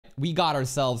we got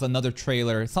ourselves another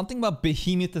trailer. Something about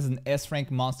Behemoth as an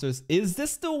S-rank monsters. Is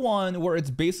this the one where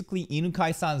it's basically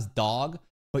Inukai-san's dog,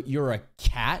 but you're a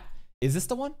cat? Is this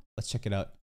the one? Let's check it out.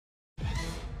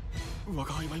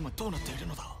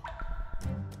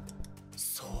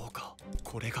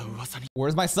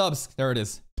 Where's my subs? There it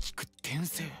is.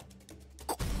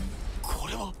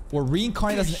 We're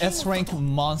reincarnated as an S-rank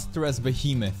monster as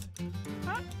Behemoth.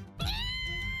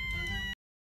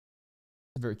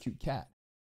 A very cute cat.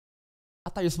 I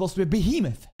thought you're supposed to be a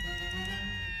Behemoth.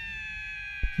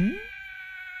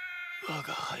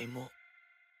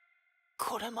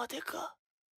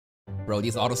 Bro,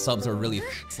 these auto subs are really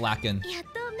slacking.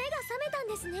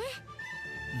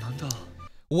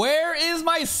 Where is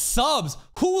my subs?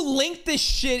 Who linked this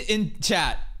shit in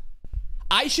chat?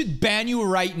 I should ban you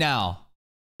right now.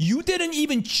 You didn't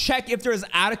even check if there's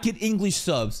adequate English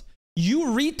subs. You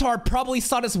retard probably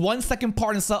saw this 1 second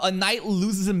part and saw a knight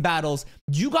loses in battles.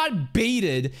 You got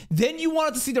baited. Then you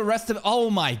wanted to see the rest of it. Oh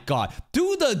my god.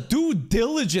 Do the due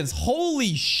diligence.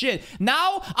 Holy shit.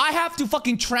 Now I have to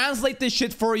fucking translate this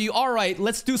shit for you. Alright,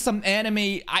 let's do some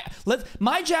anime.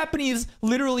 My Japanese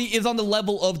literally is on the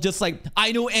level of just like,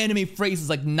 I know anime phrases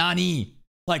like nani,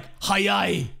 like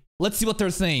hayai. Let's see what they're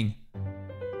saying.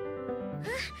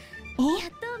 Huh?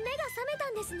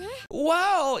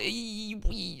 Wow,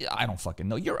 I don't fucking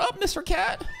know. You're up, Mr.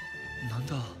 Cat.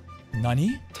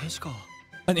 Nani?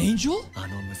 An angel?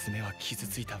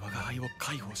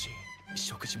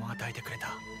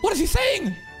 What is he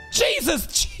saying?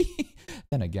 Jesus!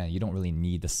 Then again, you don't really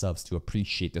need the subs to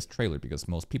appreciate this trailer because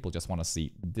most people just want to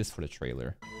see this for the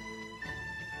trailer.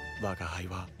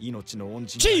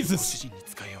 Jesus!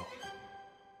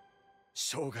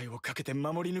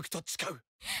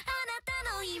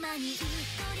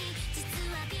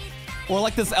 Or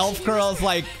like this elf girl is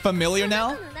like familiar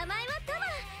now.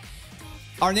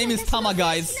 Our name is Tama,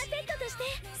 guys.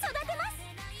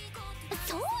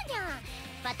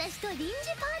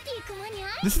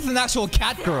 This is an actual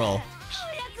cat girl.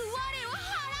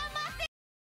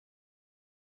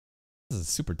 This is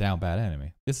a super down bad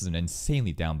anime. This is an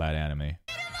insanely down bad anime.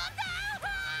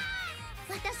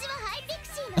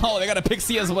 Oh, they got a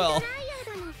pixie as well.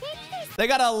 They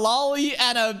got a lolly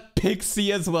and a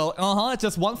pixie as well. It's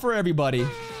just one for everybody.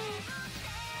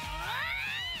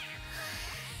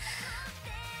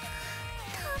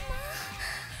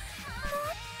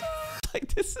 Like,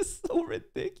 this is so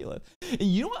ridiculous. And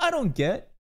you know what I don't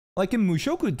get? Like in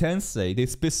Mushoku Tensei, they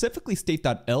specifically state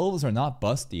that elves are not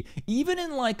busty. Even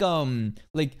in like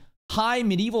high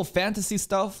medieval fantasy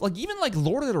stuff, like even like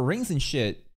Lord of the Rings and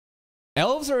shit,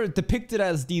 elves are depicted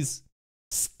as these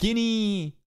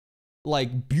skinny,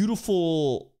 like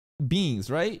beautiful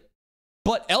beings, right?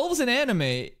 But elves in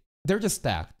anime, they're just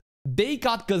stacked. They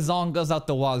got gazongas out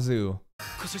the wazoo.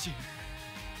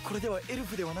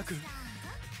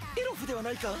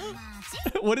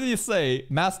 What did you say?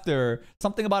 Master,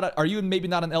 something about it. Are you maybe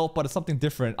not an elf, but it's something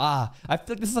different? Ah, I feel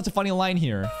like this is such a funny line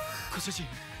here.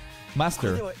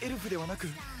 Master.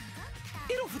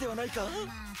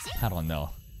 I don't know.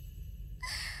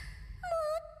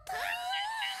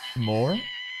 More?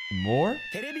 More?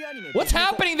 What's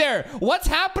happening there? What's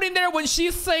happening there when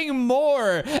she's saying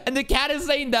more and the cat is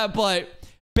saying that? But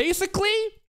basically,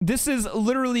 this is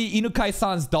literally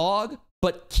Inukai-san's dog,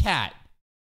 but cat.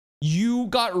 You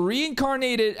got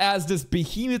reincarnated as this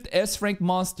Behemoth S-rank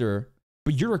monster,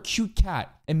 but you're a cute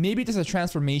cat. And maybe there's a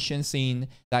transformation scene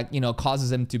that, you know,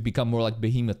 causes him to become more like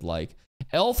Behemoth-like.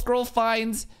 Elf girl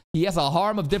finds he has a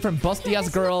harem of different busty-ass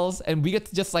girls, and we get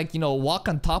to just, like, you know, walk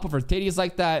on top of her titties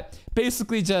like that.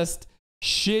 Basically just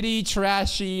shitty,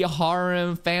 trashy,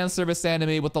 harem, fan service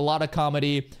anime with a lot of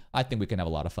comedy. I think we can have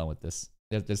a lot of fun with this.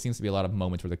 There seems to be a lot of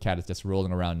moments where the cat is just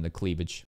rolling around in the cleavage.